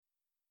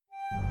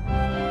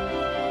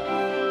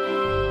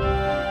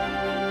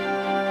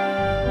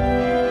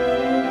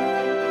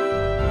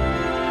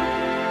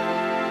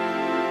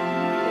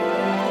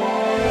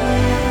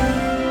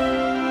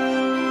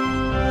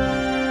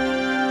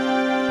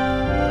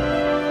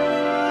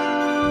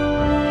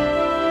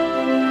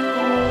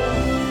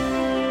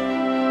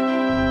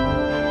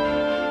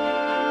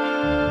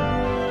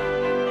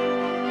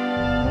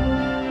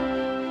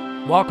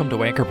Welcome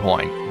to Anchor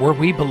Point, where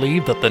we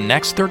believe that the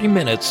next 30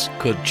 minutes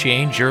could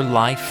change your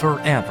life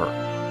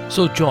forever.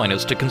 So join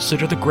us to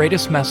consider the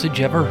greatest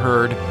message ever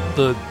heard,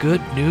 the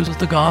good news of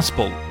the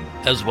gospel,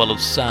 as well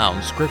as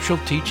sound scriptural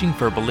teaching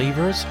for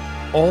believers,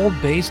 all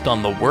based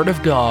on the Word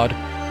of God,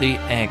 the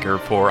anchor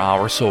for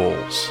our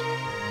souls.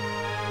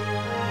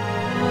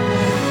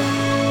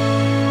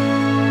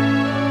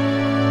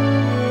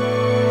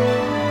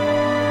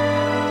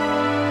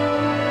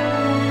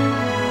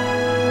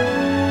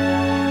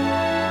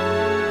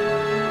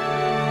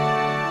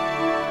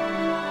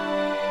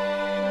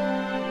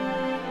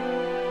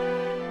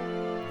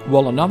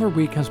 Well, another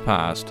week has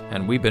passed,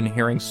 and we've been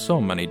hearing so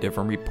many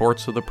different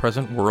reports of the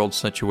present world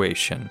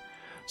situation.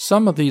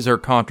 Some of these are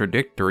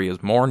contradictory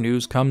as more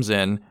news comes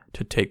in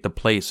to take the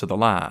place of the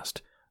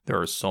last. There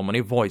are so many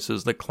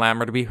voices that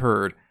clamor to be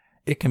heard,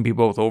 it can be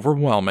both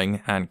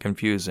overwhelming and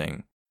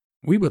confusing.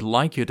 We would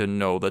like you to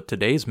know that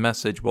today's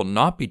message will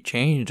not be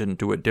changed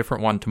into a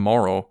different one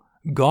tomorrow.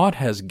 God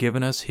has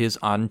given us His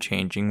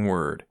unchanging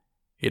Word.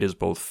 It is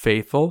both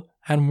faithful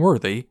and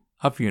worthy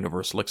of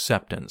universal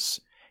acceptance.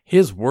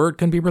 His Word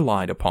can be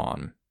relied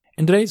upon.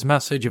 In today's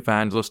message,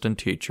 evangelist and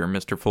teacher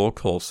Mr. Phil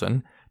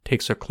Coulson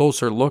takes a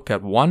closer look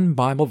at one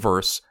Bible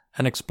verse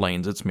and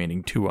explains its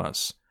meaning to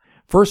us.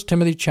 1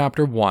 Timothy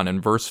chapter 1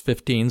 and verse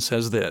 15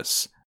 says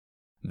this,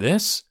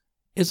 "This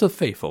is a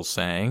faithful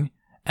saying,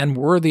 and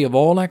worthy of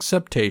all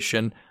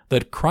acceptation,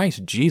 that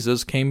Christ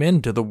Jesus came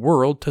into the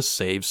world to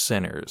save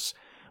sinners."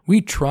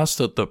 We trust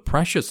that the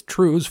precious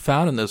truths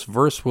found in this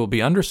verse will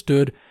be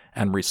understood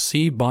and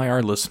received by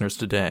our listeners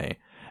today.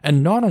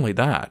 And not only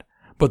that,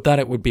 but that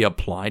it would be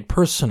applied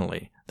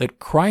personally, that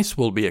Christ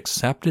will be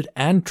accepted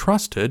and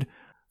trusted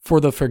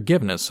for the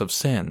forgiveness of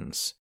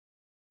sins.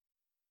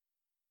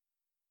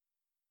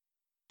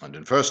 And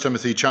in 1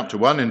 Timothy chapter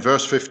 1, in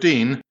verse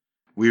 15,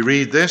 we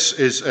read, "This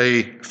is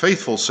a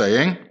faithful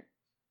saying,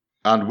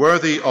 and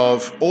worthy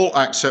of all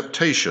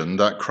acceptation,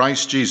 that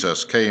Christ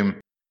Jesus came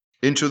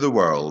into the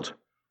world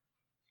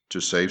to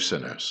save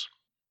sinners."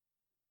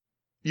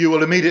 You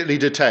will immediately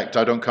detect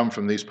I don't come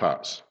from these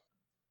parts.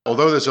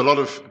 Although there's a lot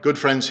of good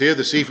friends here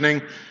this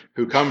evening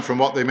who come from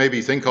what they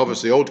maybe think of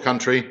as the old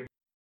country,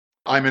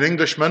 I'm an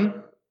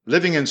Englishman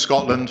living in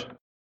Scotland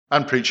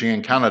and preaching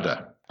in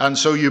Canada. And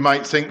so you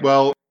might think,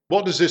 well,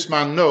 what does this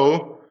man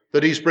know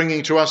that he's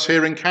bringing to us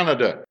here in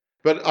Canada?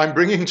 But I'm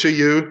bringing to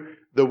you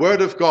the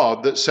Word of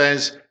God that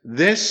says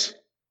this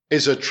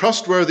is a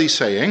trustworthy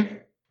saying,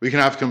 we can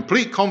have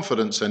complete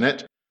confidence in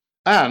it,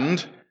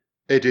 and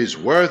it is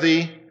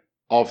worthy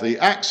of the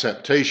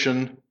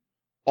acceptation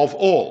of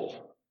all.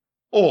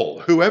 All,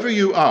 whoever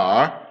you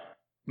are,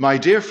 my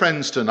dear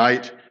friends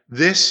tonight,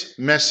 this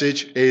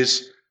message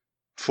is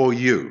for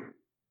you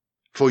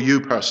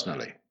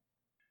personally.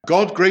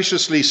 God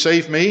graciously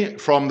saved me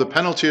from the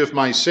penalty of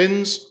my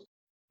sins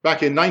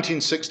back in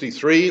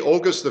 1963,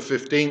 August the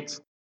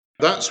 15th.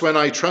 That's when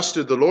I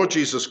trusted the Lord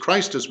Jesus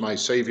Christ as my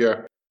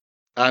Savior.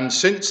 And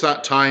since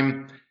that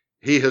time,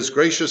 He has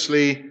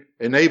graciously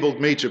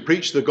enabled me to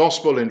preach the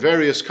gospel in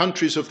various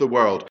countries of the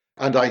world.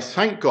 And I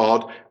thank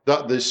God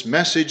that this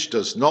message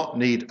does not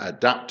need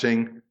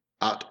adapting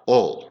at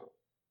all.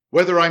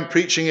 Whether I'm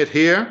preaching it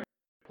here,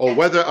 or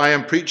whether I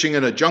am preaching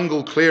in a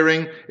jungle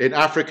clearing in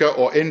Africa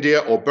or India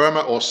or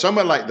Burma or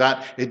somewhere like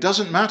that, it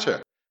doesn't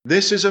matter.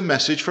 This is a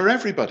message for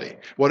everybody,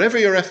 whatever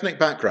your ethnic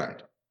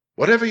background,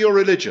 whatever your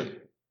religion,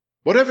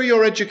 whatever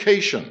your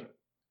education,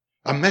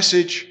 a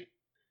message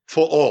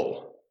for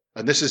all.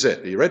 And this is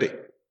it. Are you ready?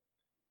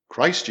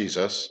 Christ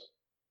Jesus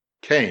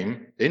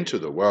came into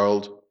the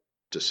world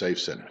to save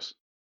sinners.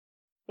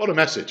 What a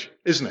message,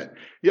 isn't it?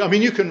 Yeah, I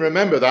mean, you can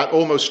remember that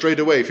almost straight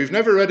away. If you've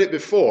never read it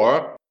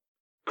before,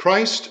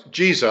 Christ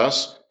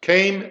Jesus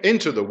came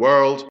into the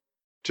world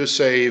to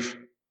save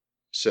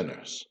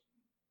sinners.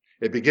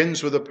 It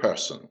begins with a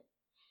person.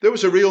 There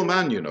was a real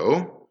man, you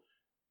know.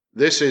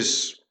 This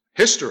is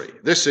history.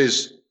 This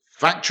is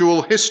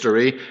factual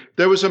history.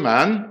 There was a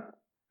man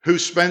who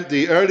spent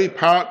the early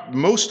part,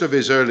 most of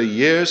his early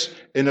years,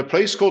 in a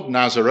place called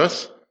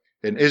Nazareth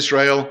in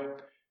Israel.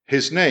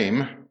 His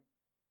name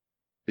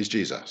is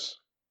Jesus.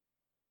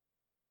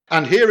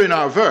 And here in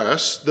our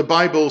verse, the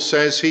Bible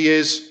says he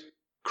is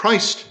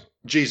Christ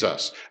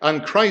Jesus.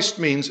 And Christ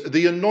means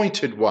the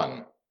anointed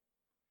one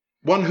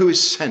who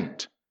is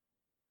sent,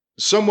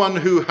 someone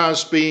who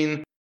has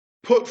been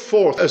put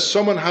forth as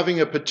someone having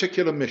a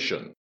particular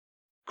mission.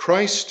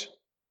 Christ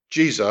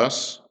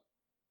Jesus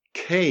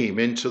came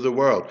into the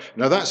world.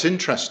 Now that's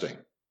interesting.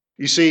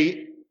 You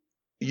see,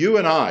 you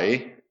and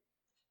I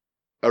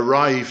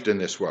arrived in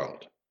this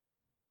world.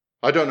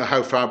 I don't know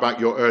how far back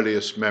your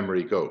earliest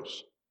memory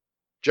goes.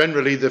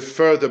 Generally, the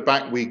further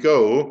back we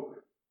go,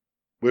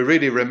 we're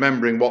really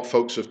remembering what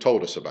folks have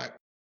told us about.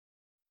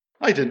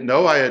 I didn't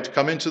know I had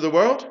come into the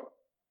world.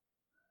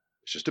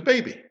 It's just a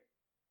baby.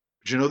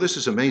 But you know, this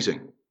is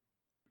amazing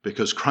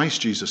because Christ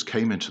Jesus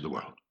came into the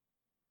world.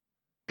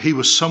 He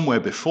was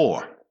somewhere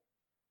before,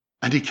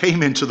 and he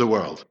came into the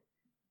world.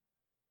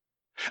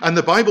 And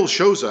the Bible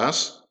shows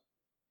us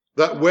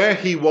that where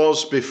he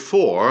was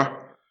before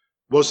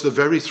was the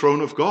very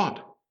throne of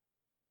God.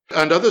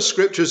 And other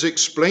scriptures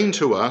explain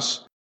to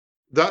us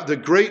that the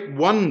great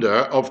wonder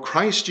of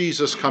Christ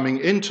Jesus coming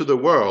into the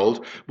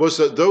world was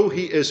that though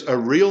he is a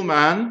real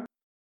man,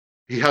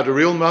 he had a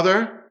real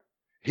mother,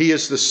 he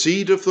is the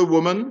seed of the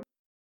woman,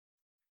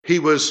 he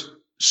was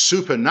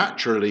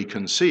supernaturally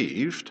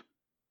conceived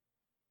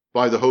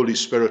by the Holy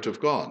Spirit of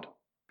God.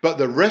 But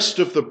the rest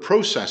of the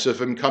process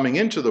of him coming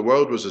into the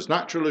world was as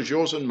natural as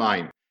yours and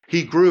mine.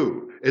 He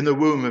grew in the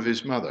womb of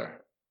his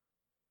mother,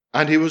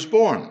 and he was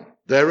born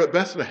there at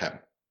Bethlehem.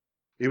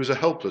 He was a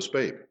helpless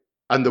babe.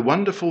 And the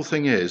wonderful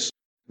thing is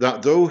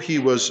that though he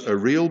was a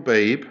real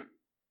babe,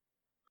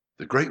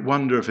 the great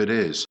wonder of it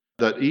is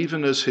that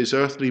even as his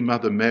earthly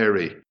mother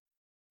Mary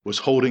was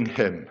holding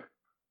him,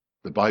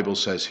 the Bible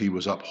says he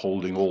was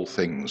upholding all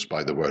things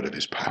by the word of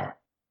his power.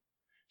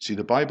 See,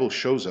 the Bible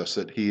shows us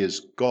that he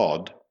is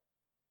God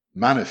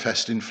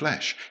manifest in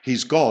flesh.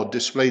 He's God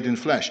displayed in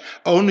flesh.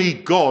 Only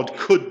God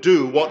could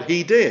do what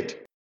he did.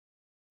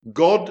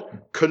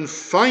 God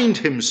confined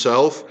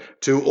himself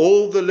to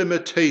all the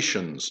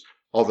limitations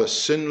of a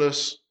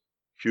sinless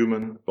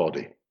human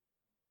body.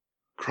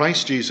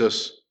 Christ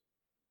Jesus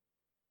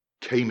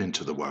came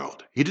into the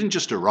world. He didn't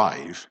just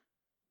arrive,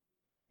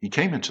 he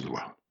came into the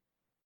world.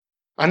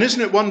 And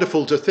isn't it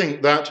wonderful to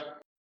think that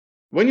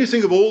when you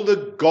think of all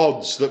the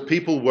gods that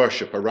people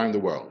worship around the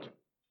world,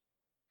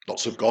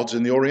 lots of gods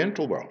in the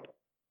Oriental world,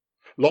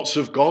 lots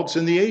of gods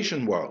in the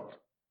Asian world,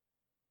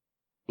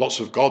 lots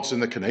of gods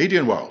in the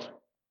Canadian world,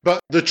 but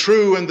the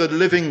true and the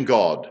living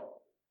God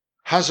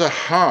has a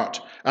heart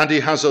and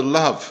he has a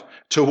love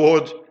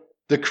toward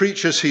the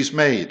creatures he's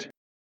made.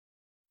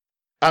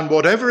 And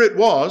whatever it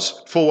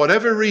was, for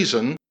whatever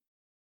reason,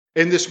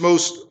 in this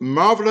most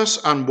marvelous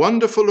and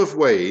wonderful of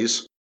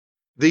ways,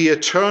 the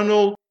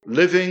eternal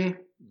living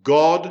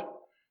God,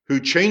 who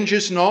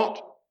changes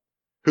not,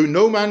 who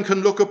no man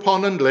can look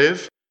upon and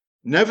live,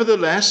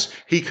 nevertheless,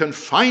 he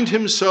confined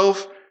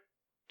himself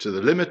to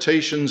the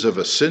limitations of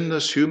a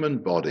sinless human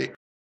body,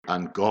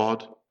 and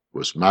God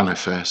was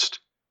manifest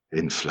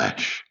in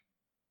flesh.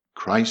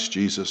 Christ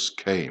Jesus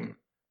came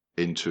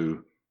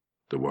into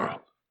the world.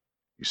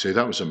 You say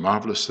that was a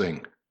marvelous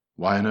thing.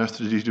 Why on earth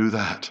did he do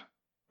that?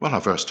 Well,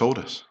 our verse told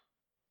us.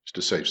 It's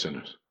to save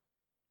sinners.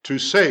 To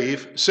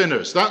save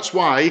sinners. That's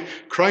why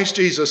Christ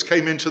Jesus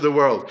came into the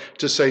world,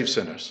 to save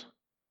sinners.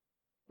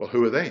 Well,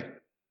 who are they?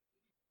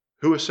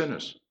 Who are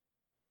sinners?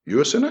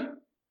 You a sinner?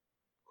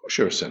 Of course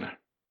you're a sinner.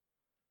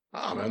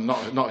 I'm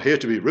not here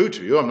to be rude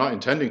to you. I'm not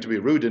intending to be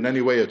rude in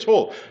any way at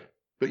all.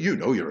 But you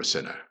know you're a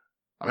sinner.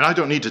 I mean, I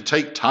don't need to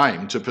take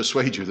time to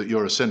persuade you that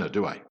you're a sinner,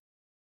 do I?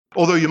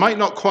 Although you might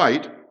not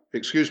quite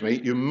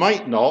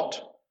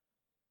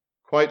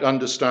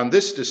understand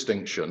this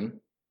distinction,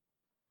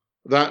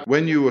 that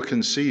when you were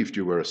conceived,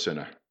 you were a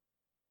sinner.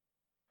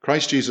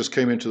 Christ Jesus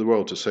came into the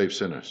world to save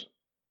sinners.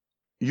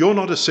 You're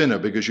not a sinner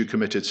because you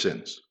committed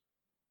sins.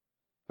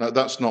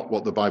 That's not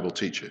what the Bible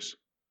teaches.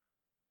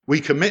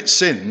 We commit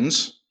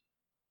sins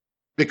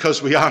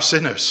because we are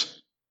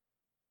sinners.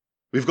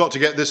 We've got to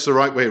get this the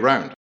right way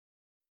round.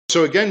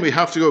 So again, we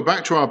have to go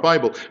back to our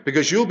Bible,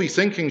 because you'll be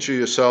thinking to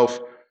yourself,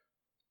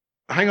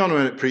 hang on a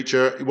minute,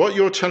 preacher, what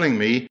you're telling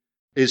me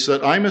is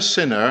that I'm a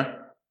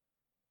sinner,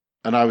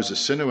 and I was a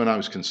sinner when I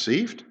was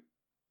conceived?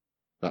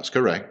 That's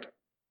correct.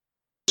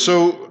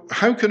 So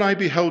how can I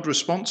be held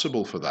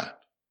responsible for that?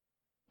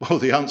 Well,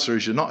 the answer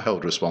is you're not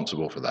held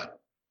responsible for that.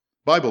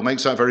 The Bible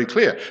makes that very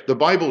clear. The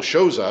Bible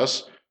shows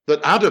us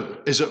that Adam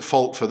is at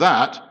fault for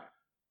that,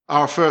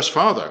 our first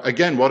father.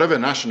 Again, whatever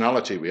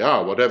nationality we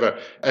are, whatever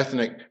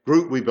ethnic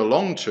group we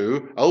belong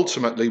to,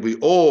 ultimately we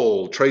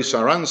all trace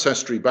our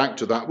ancestry back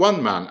to that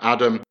one man,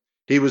 Adam.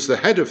 He was the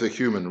head of the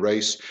human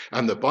race,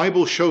 and the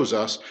Bible shows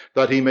us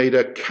that he made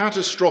a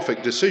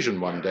catastrophic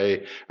decision one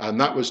day, and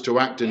that was to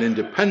act in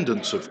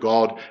independence of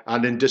God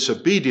and in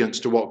disobedience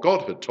to what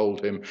God had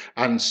told him,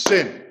 and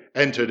sin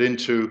entered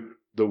into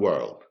the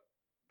world.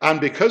 And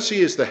because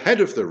he is the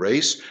head of the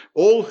race,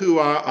 all who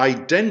are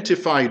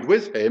identified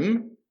with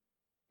him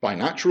by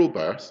natural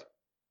birth,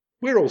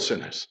 we're all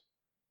sinners.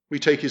 We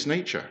take his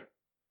nature.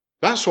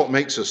 That's what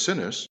makes us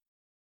sinners.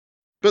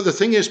 But the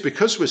thing is,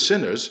 because we're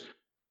sinners,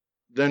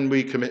 then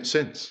we commit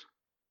sins.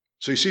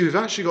 So you see, we've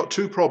actually got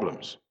two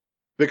problems.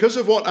 Because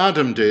of what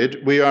Adam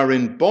did, we are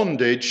in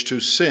bondage to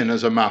sin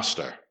as a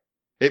master.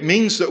 It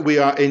means that we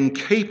are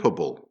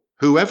incapable,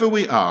 whoever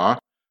we are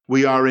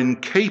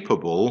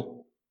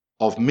incapable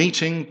of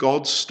meeting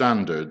God's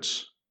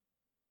standards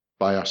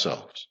by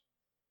ourselves.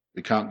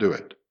 We can't do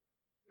it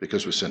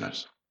because we're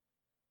sinners.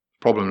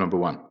 Problem number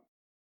one.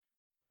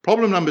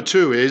 Problem number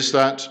two is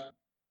that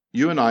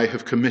you and I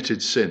have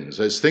committed sins.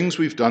 There's things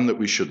we've done that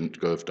we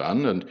shouldn't have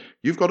done, and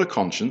you've got a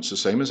conscience, the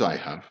same as I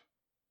have.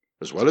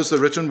 As well as the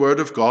written word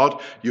of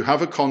God, you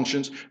have a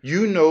conscience.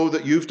 You know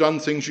that you've done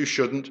things you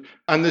shouldn't,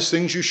 and there's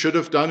things you should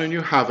have done and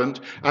you haven't,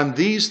 and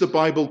these the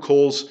Bible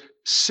calls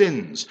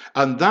sins.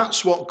 And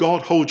that's what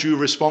God holds you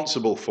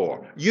responsible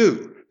for.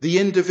 You, the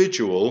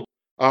individual,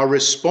 are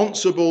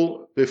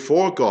responsible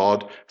before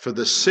God for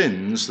the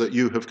sins that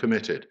you have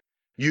committed.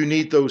 You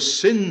need those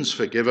sins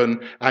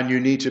forgiven, and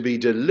you need to be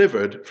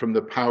delivered from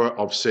the power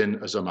of sin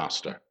as a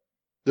master.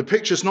 The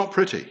picture's not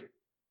pretty.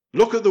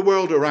 Look at the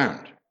world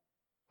around.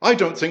 I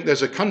don't think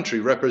there's a country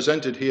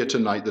represented here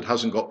tonight that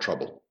hasn't got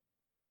trouble.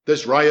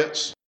 There's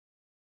riots,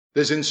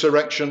 there's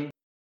insurrection,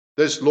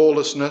 there's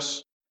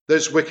lawlessness,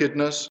 there's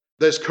wickedness,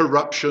 there's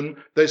corruption,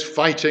 there's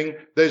fighting,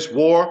 there's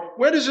war.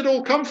 Where does it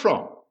all come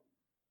from?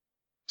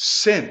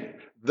 Sin.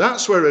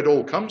 That's where it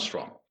all comes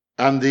from.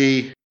 And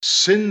the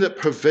sin that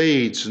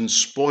pervades and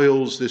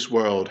spoils this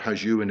world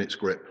has you in its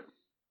grip.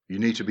 You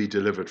need to be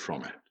delivered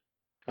from it.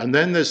 And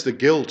then there's the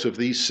guilt of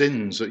these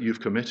sins that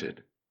you've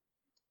committed.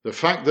 The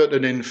fact that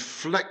an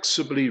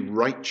inflexibly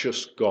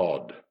righteous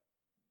God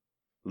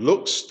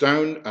looks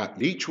down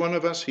at each one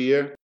of us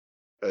here.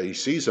 He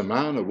sees a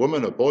man, a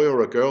woman, a boy,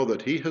 or a girl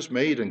that he has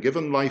made and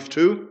given life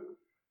to,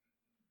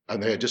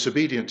 and they are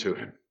disobedient to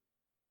him.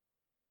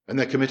 And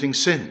they're committing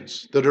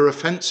sins that are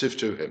offensive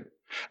to him.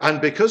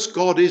 And because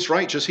God is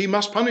righteous, he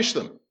must punish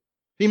them.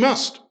 He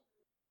must.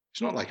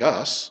 It's not like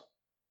us.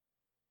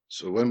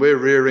 So when we're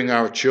rearing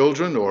our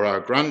children or our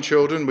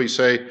grandchildren, we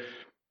say,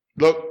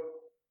 look,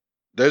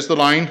 there's the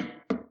line.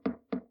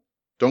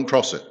 Don't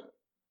cross it.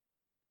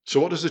 So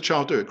what does the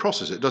child do? It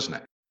crosses it, doesn't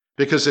it?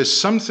 Because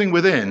there's something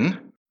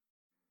within.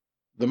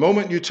 The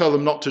moment you tell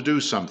them not to do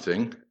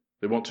something,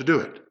 they want to do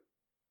it.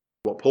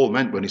 What Paul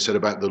meant when he said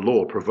about the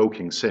law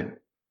provoking sin.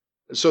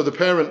 So the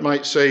parent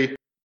might say,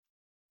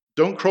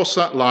 don't cross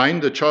that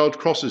line. The child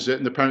crosses it,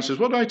 and the parent says,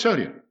 what did I tell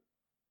you?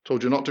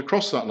 Told you not to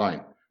cross that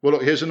line. Well,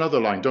 look, here's another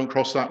line. Don't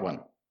cross that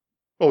one.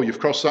 Oh, you've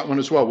crossed that one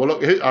as well. Well,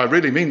 look, I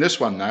really mean this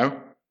one now.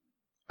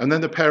 And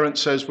then the parent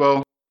says,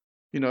 well,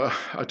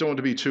 I don't want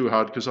to be too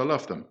hard because I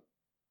love them.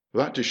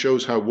 Well, that just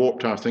shows how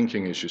warped our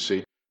thinking is, you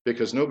see,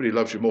 because nobody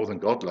loves you more than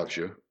God loves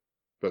you.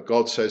 But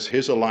God says,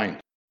 here's a line,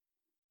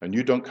 and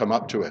you don't come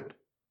up to it.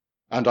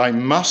 And I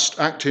must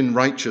act in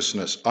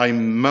righteousness. I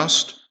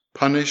must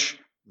punish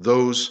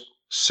those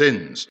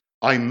sins.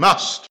 I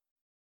must.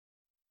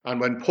 And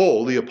when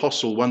Paul, the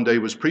apostle, one day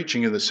was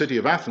preaching in the city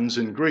of Athens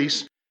in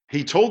Greece,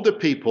 he told the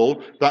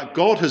people that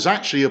God has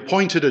actually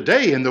appointed a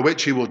day in the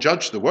which he will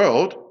judge the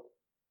world.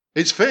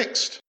 It's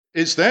fixed.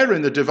 It's there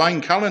in the divine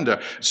calendar.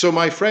 So,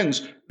 my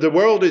friends, the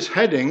world is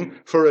heading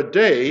for a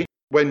day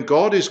when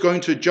God is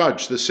going to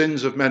judge the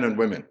sins of men and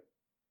women.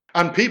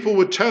 And people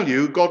would tell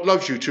you, God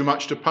loves you too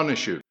much to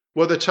punish you.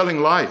 Well, they're telling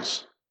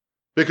lies,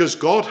 because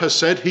God has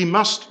said he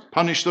must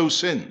punish those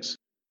sins.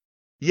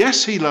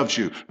 Yes, he loves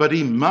you, but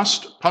he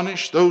must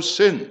punish those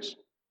sins.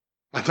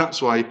 And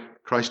that's why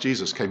Christ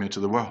Jesus came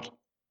into the world.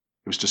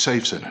 It was to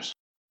save sinners.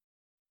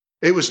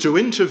 It was to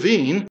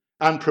intervene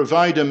and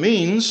provide a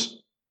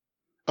means,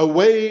 a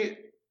way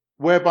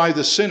whereby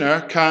the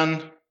sinner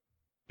can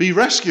be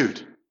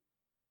rescued,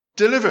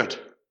 delivered,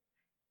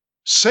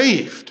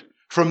 saved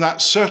from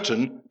that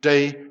certain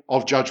day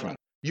of judgment.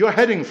 You're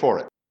heading for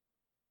it.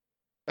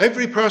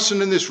 Every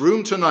person in this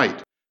room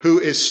tonight who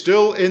is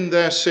still in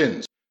their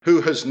sins,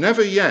 who has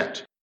never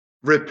yet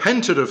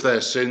repented of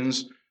their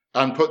sins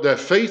and put their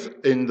faith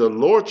in the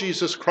Lord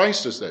Jesus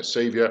Christ as their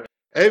Savior,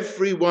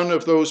 every one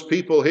of those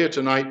people here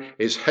tonight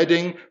is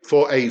heading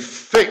for a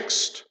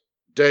fixed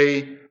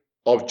day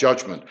of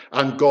judgment.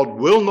 And God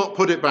will not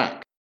put it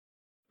back.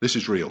 This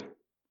is real.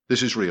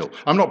 This is real.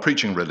 I'm not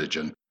preaching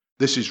religion.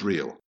 This is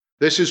real.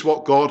 This is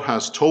what God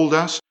has told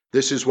us.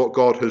 This is what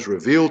God has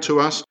revealed to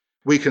us.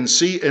 We can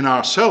see in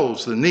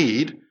ourselves the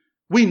need.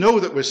 We know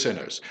that we're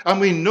sinners, and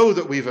we know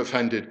that we've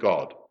offended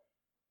God.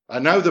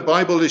 And now the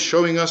Bible is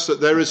showing us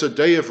that there is a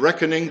day of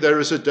reckoning, there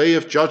is a day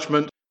of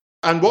judgment.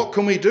 And what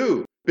can we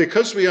do?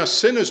 Because we are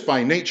sinners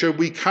by nature,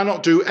 we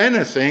cannot do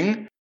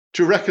anything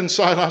to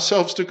reconcile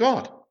ourselves to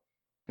God.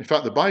 In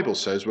fact, the Bible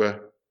says we're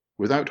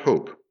without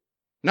hope.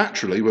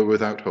 Naturally, we're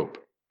without hope.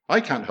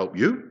 I can't help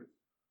you.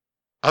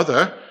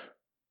 Other,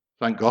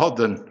 thank God,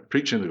 than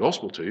preaching the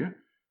gospel to you.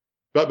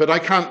 But I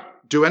can't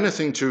do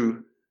anything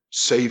to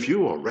save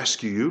you or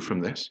rescue you from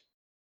this.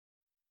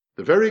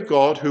 The very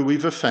God who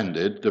we've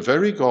offended, the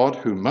very God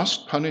who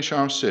must punish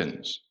our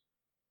sins,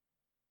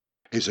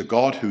 is a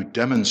God who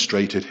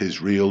demonstrated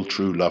his real,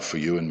 true love for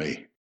you and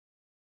me.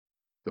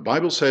 The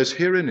Bible says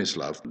herein is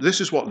love.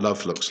 This is what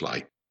love looks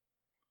like.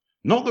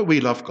 Not that we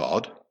love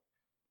God,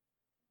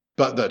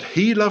 but that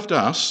he loved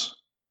us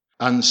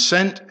and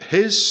sent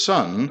his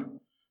Son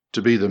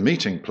to be the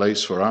meeting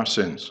place for our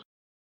sins.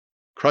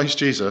 Christ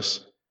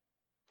Jesus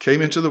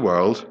came into the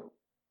world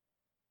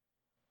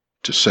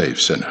to save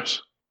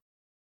sinners.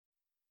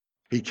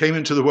 He came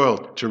into the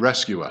world to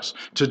rescue us,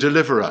 to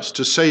deliver us,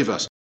 to save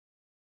us.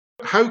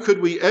 How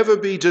could we ever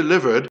be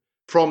delivered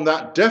from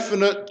that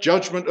definite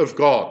judgment of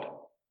God?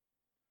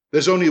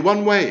 There's only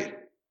one way.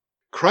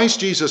 Christ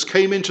Jesus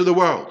came into the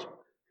world.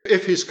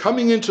 If his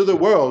coming into the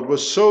world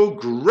was so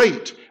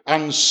great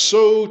and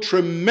so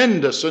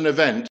tremendous an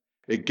event,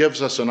 it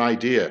gives us an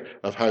idea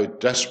of how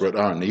desperate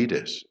our need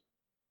is.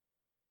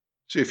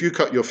 See, if you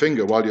cut your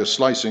finger while you're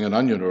slicing an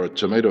onion or a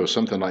tomato or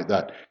something like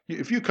that,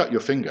 if you cut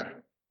your finger,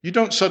 you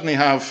don't suddenly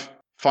have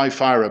 5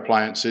 fire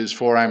appliances,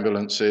 4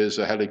 ambulances,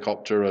 a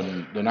helicopter,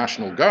 and the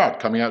National Guard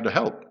coming out to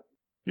help.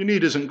 Your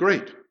need isn't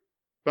great.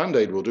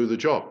 Band-Aid will do the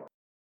job.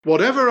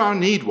 Whatever our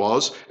need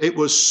was, it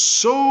was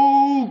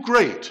so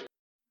great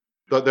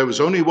that there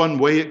was only one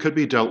way it could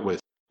be dealt with.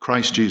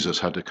 Christ Jesus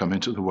had to come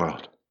into the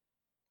world.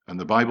 And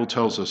the Bible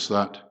tells us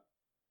that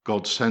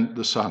God sent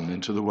the Son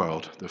into the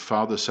world. The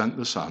Father sent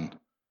the Son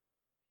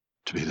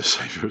to be the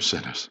Savior of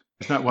sinners.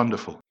 Isn't that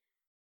wonderful?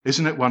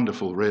 Isn't it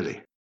wonderful,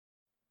 really?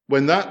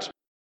 When that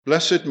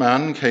blessed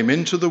man came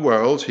into the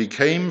world, he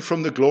came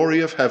from the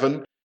glory of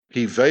heaven.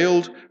 He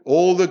veiled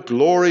all the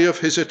glory of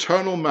his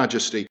eternal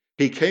majesty.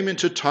 He came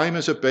into time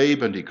as a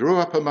babe, and he grew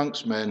up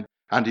amongst men,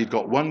 and he'd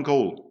got one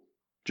goal,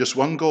 just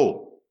one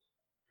goal.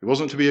 It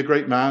wasn't to be a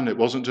great man. It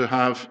wasn't to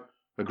have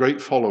a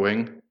great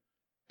following.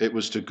 It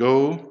was to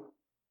go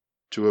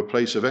to a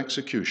place of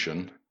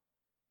execution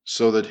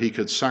so that he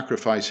could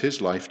sacrifice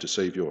his life to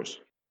save yours.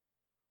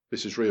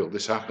 This is real.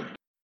 This happened.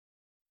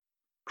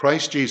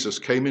 Christ Jesus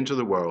came into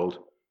the world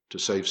to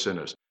save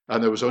sinners.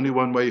 And there was only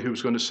one way he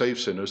was going to save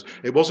sinners.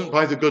 It wasn't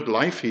by the good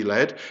life he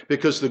led,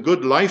 because the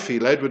good life he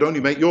led would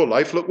only make your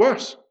life look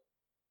worse.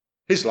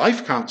 His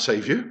life can't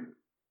save you.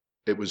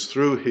 It was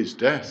through his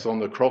death on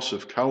the cross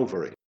of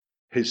Calvary,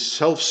 his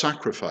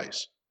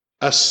self-sacrifice.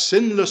 A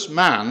sinless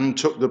man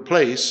took the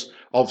place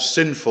of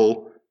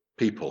sinful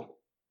people.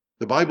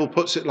 The Bible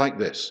puts it like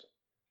this.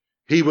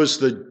 He was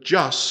the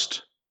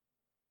just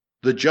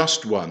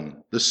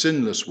one, the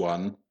sinless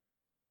one,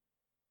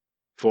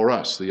 for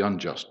us, the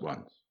unjust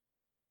ones,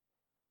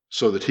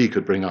 so that he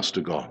could bring us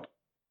to God.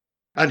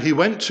 And he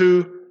went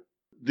to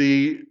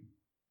the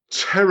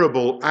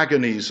terrible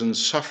agonies and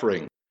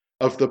suffering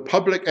of the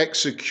public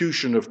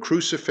execution of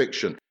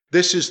crucifixion.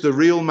 This is the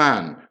real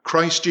man,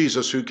 Christ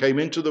Jesus, who came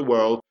into the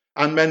world,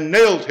 and men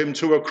nailed him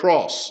to a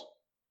cross.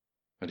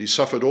 And he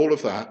suffered all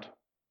of that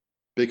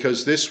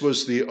because this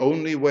was the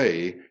only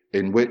way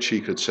in which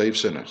he could save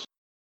sinners,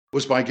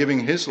 was by giving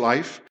his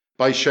life,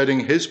 by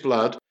shedding his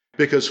blood,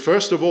 because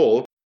first of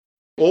all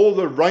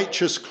the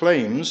righteous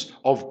claims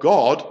of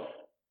God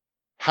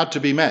had to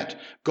be met.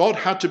 God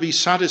had to be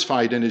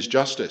satisfied in his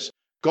justice.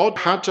 God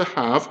had to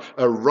have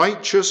a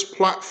righteous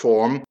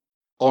platform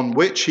on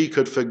which he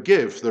could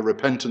forgive the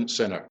repentant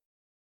sinner.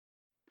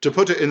 To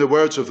put it in the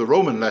words of the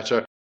Roman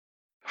letter,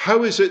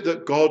 how is it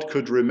that God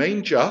could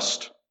remain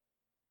just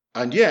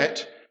and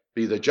yet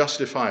be the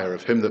justifier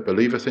of him that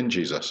believeth in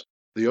Jesus?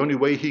 The only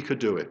way he could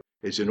do it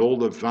is in all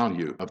the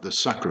value of the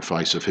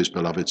sacrifice of his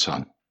beloved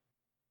Son.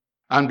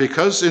 And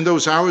because in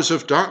those hours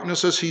of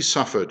darkness as he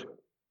suffered,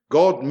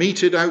 God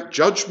meted out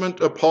judgment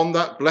upon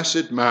that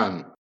blessed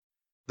man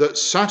that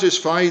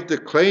satisfied the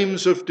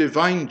claims of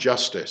divine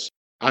justice,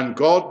 and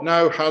God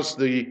now has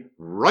the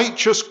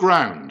righteous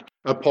ground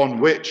upon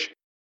which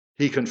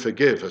he can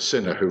forgive a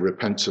sinner who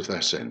repents of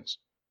their sins.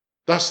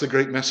 That's the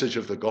great message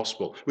of the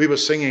gospel. We were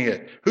singing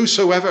it,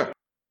 whosoever.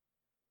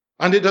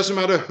 And it doesn't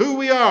matter who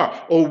we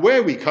are or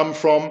where we come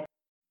from,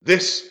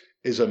 this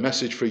is a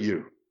message for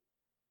you.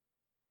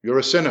 You're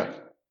a sinner,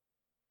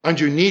 and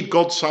you need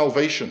God's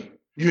salvation.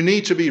 You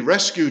need to be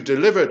rescued,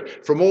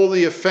 delivered from all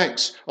the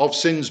effects of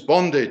sin's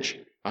bondage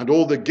and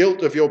all the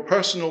guilt of your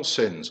personal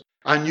sins.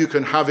 And you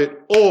can have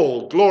it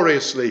all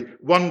gloriously,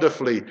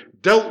 wonderfully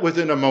dealt with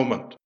in a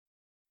moment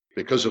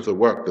because of the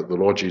work that the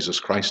Lord Jesus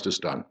Christ has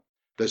done.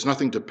 There's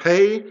nothing to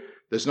pay.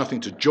 There's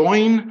nothing to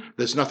join.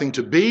 There's nothing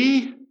to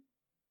be.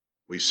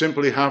 We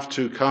simply have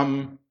to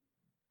come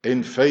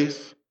in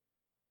faith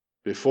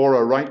before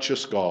a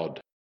righteous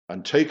God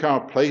and take our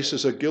place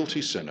as a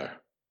guilty sinner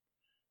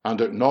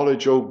and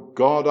acknowledge, oh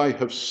God, I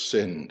have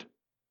sinned,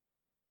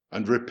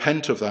 and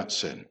repent of that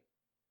sin.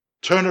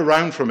 Turn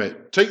around from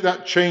it. Take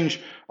that change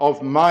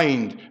of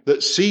mind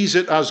that sees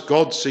it as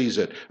God sees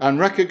it, and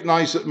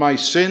recognize that my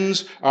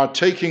sins are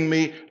taking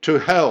me to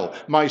hell.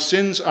 My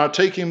sins are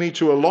taking me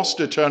to a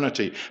lost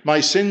eternity. My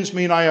sins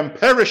mean I am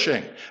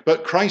perishing,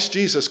 but Christ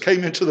Jesus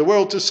came into the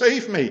world to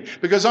save me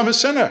because I'm a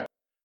sinner.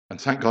 And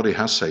thank God he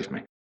has saved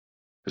me.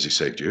 Has he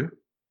saved you?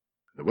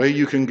 The way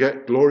you can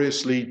get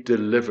gloriously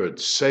delivered,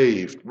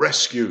 saved,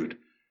 rescued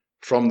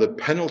from the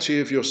penalty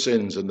of your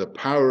sins and the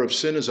power of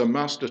sin as a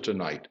master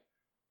tonight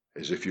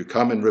is if you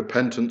come in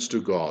repentance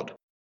to God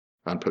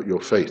and put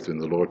your faith in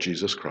the Lord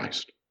Jesus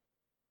Christ.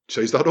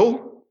 So is that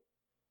all?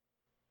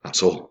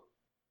 That's all.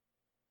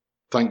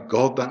 Thank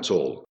God that's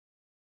all.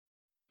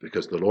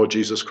 Because the Lord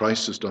Jesus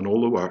Christ has done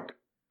all the work.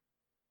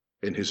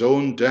 In his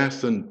own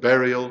death and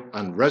burial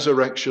and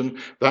resurrection,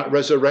 that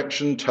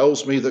resurrection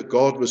tells me that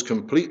God was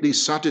completely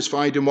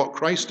satisfied in what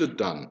Christ had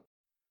done.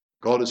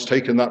 God has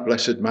taken that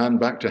blessed man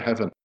back to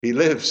heaven. He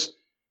lives.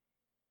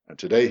 And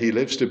today he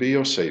lives to be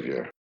your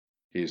Savior.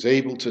 He is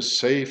able to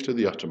save to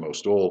the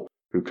uttermost all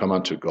who come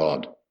unto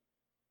God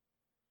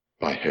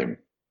by him.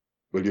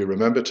 Will you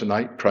remember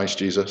tonight Christ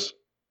Jesus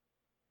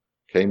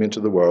came into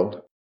the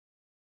world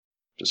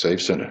to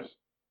save sinners?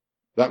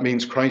 That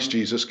means Christ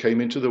Jesus came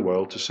into the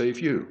world to save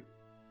you.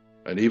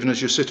 And even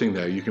as you're sitting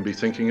there, you can be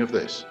thinking of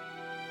this.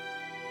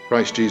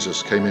 Christ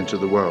Jesus came into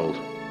the world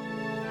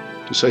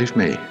to save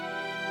me.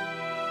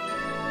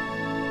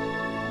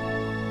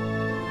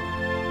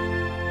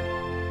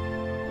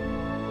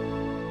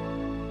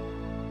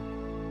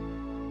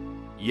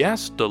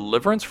 Yes,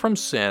 deliverance from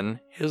sin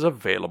is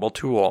available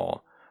to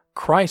all.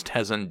 Christ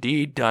has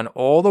indeed done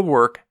all the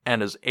work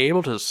and is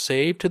able to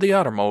save to the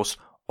uttermost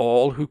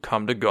all who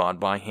come to God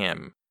by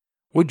Him.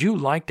 Would you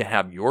like to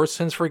have your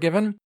sins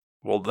forgiven?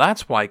 Well,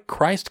 that's why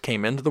Christ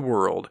came into the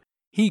world.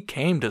 He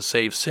came to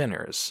save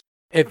sinners.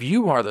 If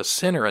you are the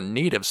sinner in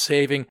need of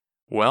saving,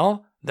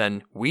 well,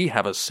 then we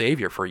have a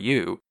Savior for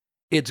you.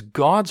 It's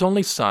God's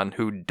only Son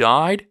who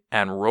died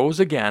and rose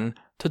again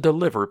to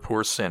deliver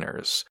poor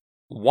sinners.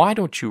 Why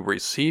don't you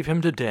receive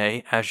Him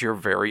today as your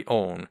very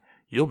own?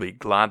 You'll be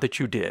glad that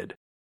you did.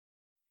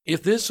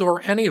 If this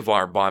or any of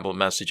our Bible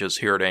messages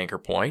here at Anchor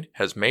Point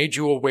has made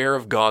you aware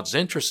of God's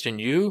interest in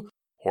you,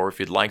 or if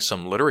you'd like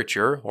some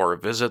literature or a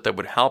visit that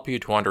would help you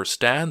to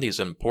understand these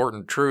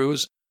important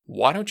truths,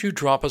 why don't you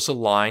drop us a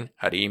line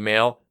at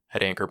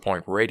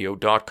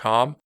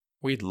email@anchorpointradio.com?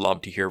 We'd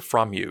love to hear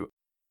from you.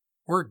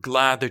 We're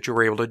glad that you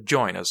were able to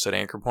join us at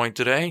Anchor Point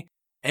today.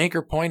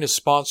 Anchor Point is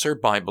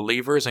sponsored by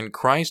believers in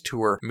Christ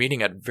who are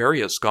meeting at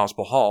various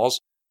gospel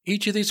halls.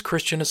 Each of these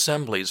Christian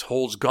assemblies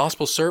holds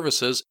gospel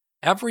services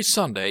every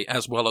Sunday,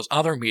 as well as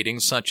other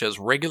meetings such as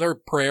regular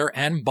prayer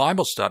and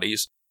Bible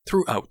studies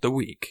throughout the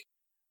week.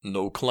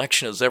 No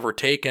collection is ever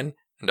taken,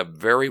 and a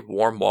very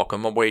warm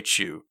welcome awaits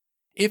you.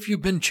 If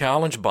you've been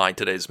challenged by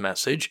today's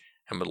message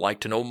and would like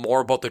to know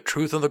more about the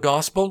truth of the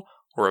gospel,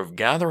 or of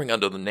gathering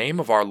under the name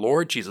of our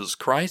Lord Jesus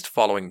Christ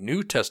following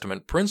New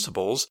Testament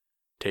principles,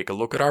 take a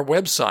look at our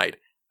website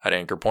at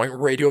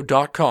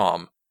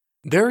anchorpointradio.com.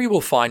 There you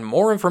will find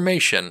more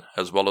information,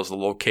 as well as the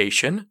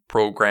location,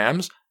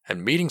 programs,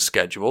 and meeting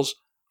schedules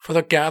for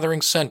the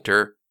gathering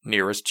center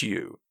nearest to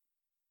you.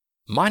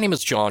 My name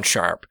is John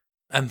Sharp,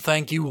 and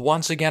thank you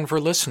once again for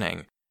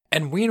listening,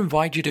 and we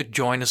invite you to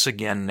join us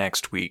again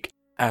next week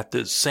at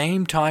the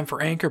same time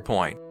for Anchor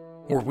Point,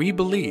 where we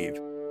believe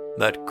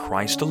that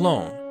Christ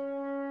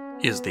alone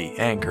is the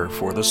anchor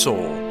for the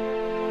soul.